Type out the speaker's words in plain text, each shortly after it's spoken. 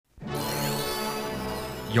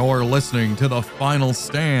You're listening to The Final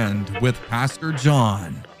Stand with Pastor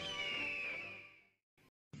John.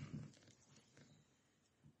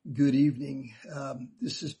 Good evening.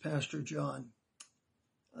 This is Pastor John.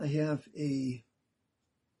 I have a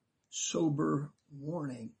sober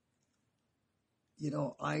warning.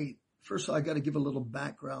 First of all, I got to give a little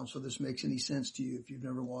background so this makes any sense to you if you've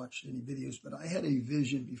never watched any videos, but I had a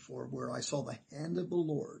vision before where I saw the hand of the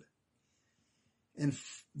Lord, and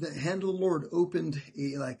the hand of the Lord opened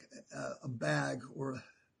a bag, or there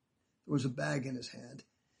was a bag in his hand,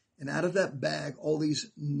 and out of that bag, all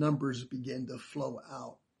these numbers began to flow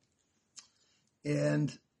out.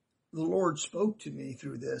 And the Lord spoke to me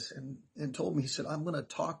through this and told me, he said, I'm going to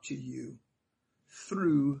talk to you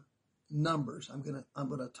through numbers. I'm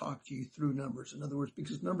going to talk to you through numbers. In other words,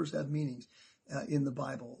 because numbers have meanings in the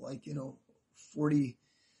Bible, 40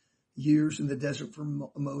 years in the desert for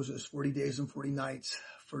Moses, 40 days and 40 nights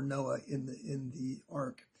for Noah in the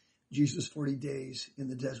ark, Jesus 40 days in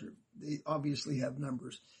the desert. They obviously have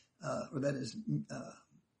numbers,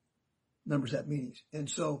 numbers have meanings. And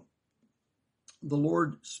so the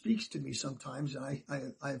Lord speaks to me sometimes, and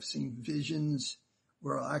I've seen visions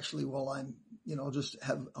where I'll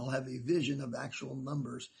have a vision of actual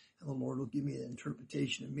numbers, and the Lord will give me an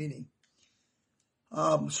interpretation and meaning.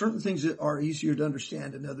 Certain things that are easier to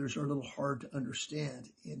understand and others are a little hard to understand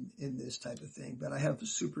in this type of thing, but I have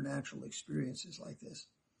supernatural experiences like this.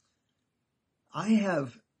 I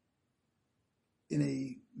have, in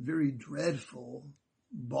a very dreadful,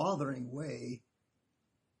 bothering way,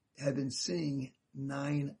 have been seeing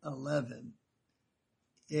 9/11,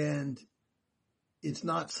 and it's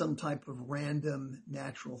not some type of random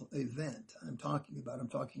natural event I'm talking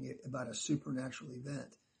about a supernatural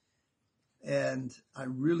event. And I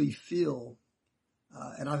really feel,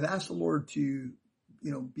 and I've asked the Lord to,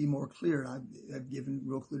 be more clear. I've given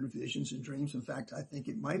real clear visions and dreams. In fact, I think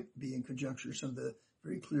it might be in conjunction with some of the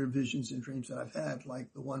very clear visions and dreams that I've had,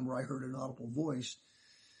 like the one where I heard an audible voice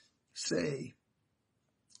say,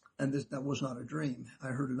 and that was not a dream. I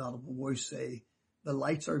heard an audible voice say, the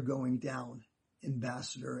lights are going down,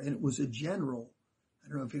 Ambassador. And it was a general. I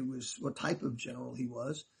don't know what type of general he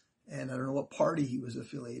was, and I don't know what party he was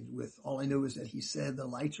affiliated with. All I know is that he said the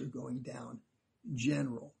lights are going down,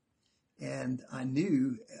 General. And I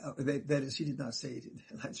knew that is, he did not say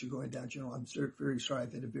the lights are going down, General. I'm very sorry.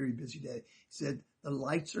 I've had a very busy day. He said the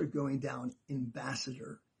lights are going down,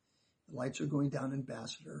 Ambassador. The lights are going down,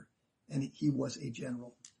 Ambassador. And he was a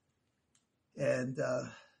general. And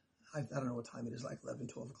I don't know what time it is, like 11,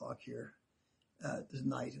 12 o'clock here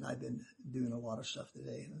tonight, and I've been doing a lot of stuff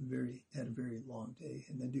today. Had a very long day,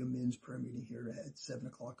 and then do a men's prayer meeting here at 7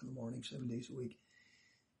 o'clock in the morning, 7 days a week.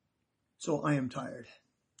 So I am tired,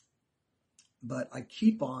 but I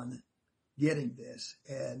keep on getting this,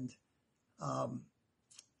 and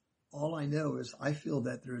all I know is I feel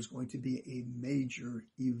that there is going to be a major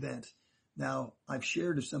event. Now, I've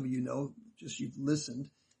shared, as some of you know, just you've listened,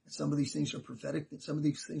 some of these things are prophetic, some of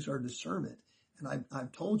these things are discernment. And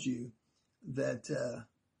I've told you that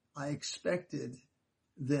I expected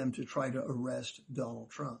them to try to arrest Donald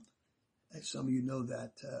Trump. As some of you know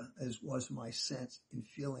that, as was my sense and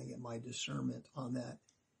feeling and my discernment on that.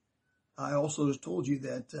 I also told you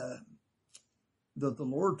that the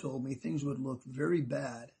Lord told me things would look very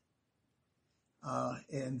bad,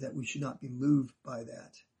 and that we should not be moved by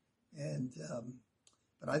that. And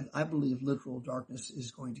but I believe literal darkness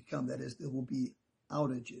is going to come. That is, there will be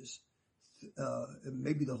outages.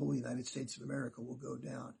 Maybe the whole United States of America will go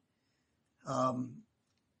down.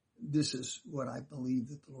 This is what I believe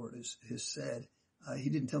that the Lord has said. He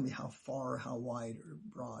didn't tell me how far, how wide, or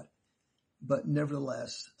broad. But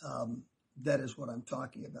nevertheless, that is what I'm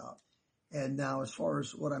talking about. And now, as far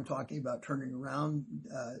as what I'm talking about turning around,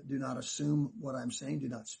 do not assume what I'm saying. Do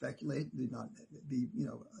not speculate. Do not be,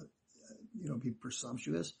 be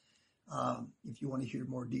presumptuous. If you want to hear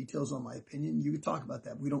more details on my opinion, you can talk about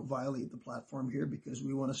that. We don't violate the platform here because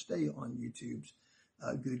we want to stay on YouTube's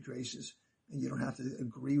good graces. And you don't have to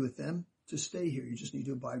agree with them to stay here. You just need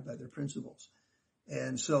to abide by their principles.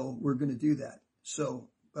 And so we're going to do that.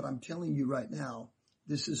 But I'm telling you right now,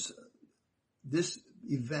 this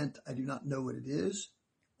event, I do not know what it is.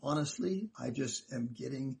 Honestly, I just am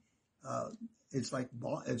getting, it's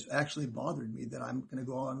actually bothered me that I'm going to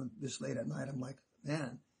go on this late at night. I'm like,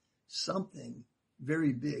 man, something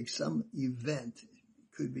very big, some event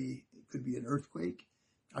could be an earthquake.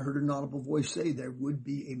 I heard an audible voice say there would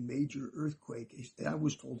be a major earthquake. I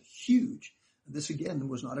was told huge. This again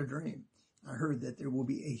was not a dream. I heard that there will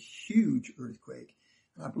be a huge earthquake.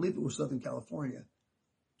 And I believe it was Southern California.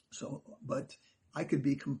 But I could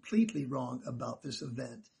be completely wrong about this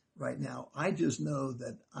event. right now. I just know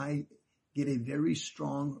that I get a very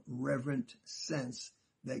strong, reverent sense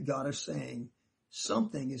that God is saying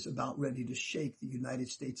something is about ready to shake the United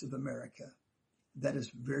States of America. That is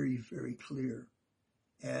very, very clear.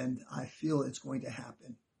 And I feel it's going to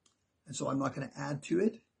happen. And so I'm not going to add to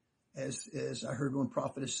it. As I heard one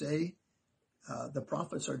prophetess say, the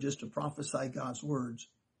prophets are just to prophesy God's words,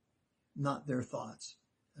 not their thoughts.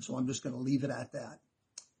 And so I'm just going to leave it at that.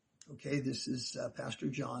 Okay, this is Pastor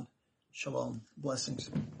John. Shalom. Blessings.